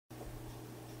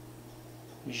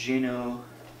Gino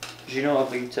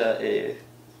abita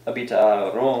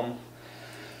a Rome.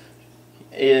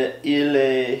 Il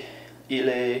est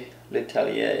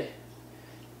l'italien.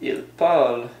 Il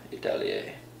parle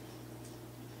italien.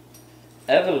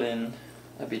 Evelyn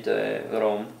habita a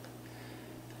Rome.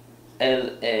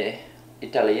 Elle est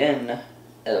italienne.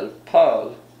 Elle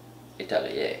parle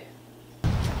italien.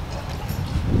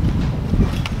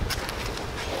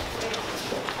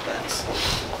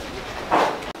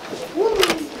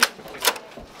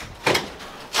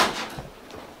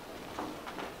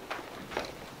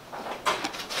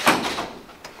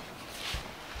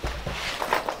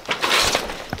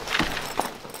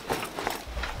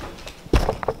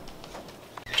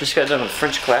 Just got done with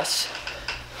French class,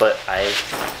 but I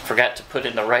forgot to put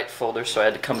in the right folder, so I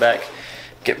had to come back,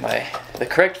 get the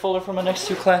correct folder for my next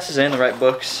 2 classes and the right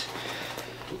books.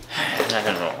 And I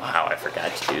don't know how I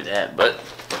forgot to do that, but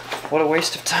what a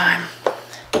waste of time.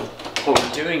 What we're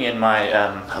doing in my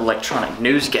electronic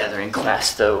news gathering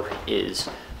class, though, is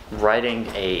writing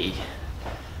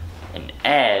an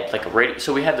ad, like a radio.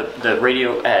 So we have the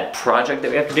radio ad project that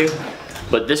we have to do,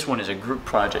 but this one is a group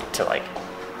project to like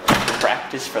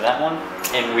practice for that one,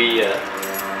 and we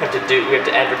have to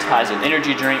advertise an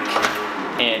energy drink,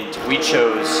 and we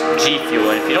chose G Fuel.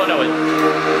 And if you don't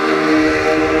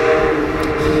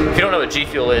know what G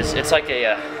Fuel is, it's like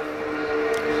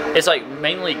it's like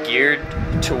mainly geared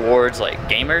towards like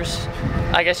gamers.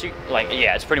 I guess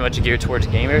it's pretty much geared towards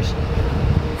gamers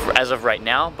as of right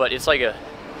now. But it's like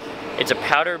it's a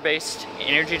powder-based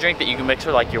energy drink that you can mix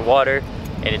with like your water,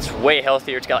 and it's way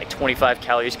healthier. It's got like 25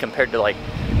 calories compared to like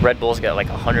Red Bull's got like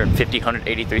 150,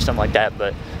 183, something like that.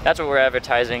 But that's what we're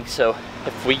advertising. So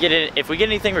if we get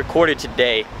anything recorded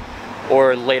today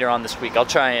or later on this week, I'll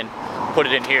try and put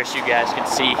it in here so you guys can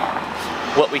see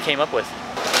what we came up with.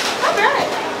 Okay,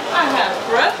 I have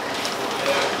Brooke,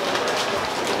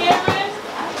 Cameron,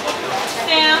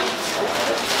 Sam,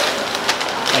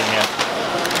 Thank you.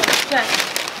 Jack.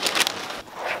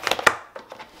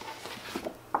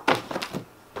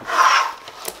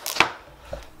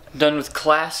 Done with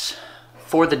class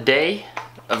for the day.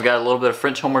 I've got a little bit of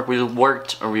French homework. We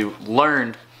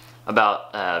learned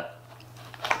about,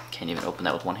 can't even open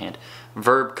that with one hand,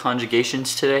 verb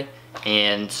conjugations today,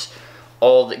 and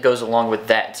all that goes along with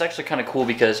that. It's actually kind of cool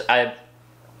because I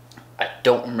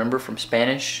don't remember from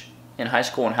Spanish in high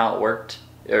school and how it worked.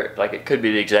 Or like it could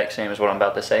be the exact same as what I'm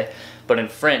about to say, but in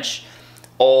French,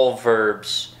 all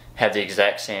verbs have the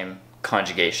exact same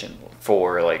conjugation.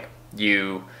 For like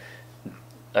you,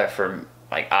 for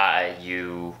like I,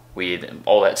 you, we,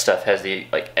 all that stuff has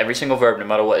every single verb, no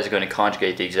matter what, is going to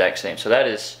conjugate the exact same. So that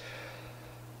is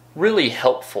really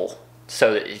helpful.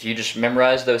 So that if you just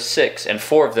memorize those 6, and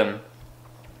 3 of them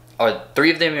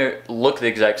look the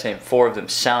exact same, 4 of them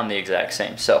sound the exact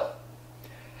same. So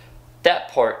that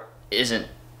part isn't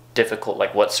difficult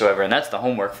like whatsoever, and that's the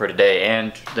homework for today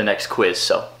and the next quiz.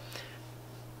 So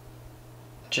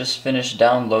just finished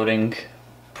downloading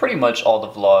pretty much all the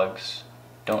vlogs.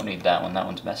 Don't need that one. That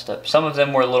one's messed up. Some of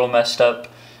them were a little messed up,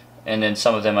 and then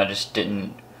some of them I just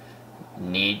didn't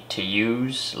need to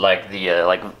use, like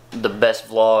the best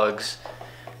vlogs.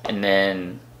 And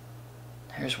then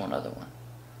here's one other one.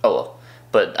 Oh well,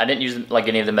 but I didn't use like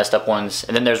any of the messed up ones.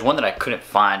 And then there's one that I couldn't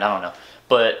find. I don't know,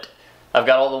 but I've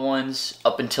got all the ones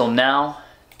up until now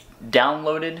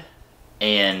downloaded,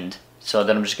 and so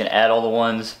then I'm just gonna add all the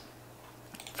ones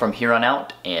from here on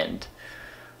out, and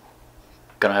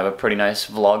gonna have a pretty nice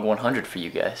vlog 100 for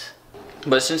you guys.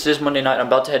 But since it is Monday night, I'm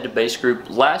about to head to base group.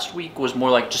 Last week was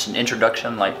more like just an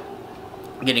introduction, like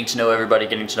getting to know everybody,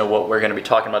 getting to know what we're gonna be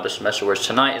talking about this semester, whereas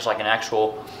tonight is like an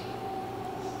actual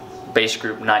base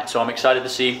group night. So I'm excited to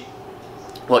see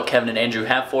what Kevin and Andrew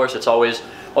have for us. It's always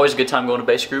a good time going to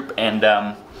base group, and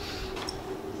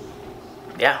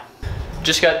yeah.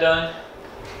 Just got done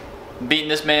beating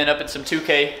this man up in some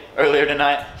 2K earlier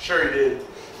tonight. Sure you did.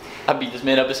 I beat this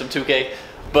man up in some 2K.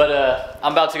 But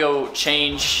I'm about to go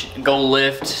change, go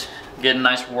lift, get a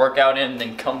nice workout in,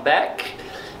 then come back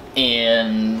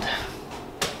and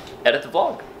edit the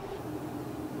vlog.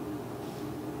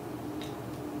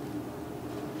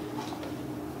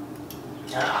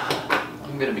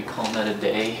 I'm gonna be calling that a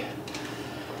day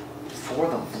for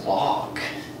the vlog.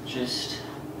 Just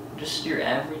your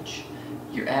average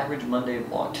Monday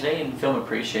vlog. Today in film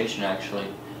appreciation, actually,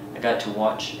 I got to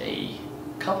watch a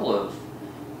couple of,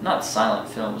 not silent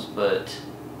films, but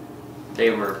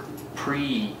they were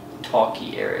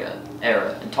pre-talkie era,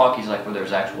 and talkie's like where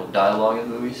there's actual dialogue in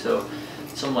movies, so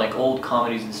some like old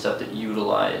comedies and stuff that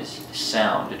utilize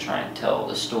sound to try and tell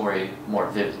the story more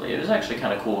vividly. It was actually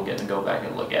kind of cool getting to go back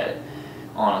and look at it,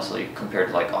 honestly, compared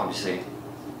to like obviously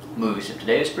movies of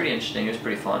today. It was pretty interesting. It was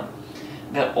pretty fun.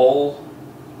 Got all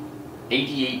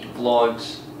 88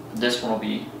 vlogs. This one will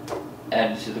be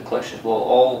added to the collection as well.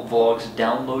 All vlogs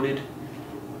downloaded.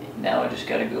 Now I just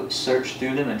gotta go search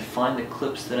through them and find the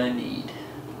clips that I need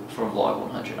for vlog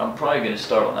 100. I'm probably gonna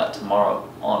start on that tomorrow,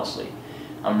 honestly.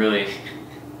 I'm really,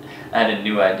 I had a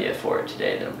new idea for it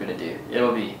today that I'm gonna do.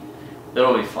 It'll be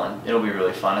fun. It'll be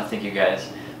really fun. I think you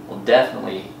guys will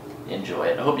definitely enjoy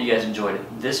it. I hope you guys enjoyed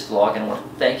this vlog, and I want to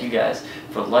thank you guys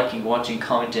for liking, watching,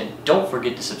 commenting. Don't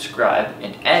forget to subscribe,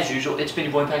 and as usual, it's been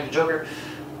your boy Pack the Joker.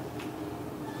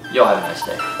 Y'all have a nice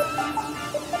day.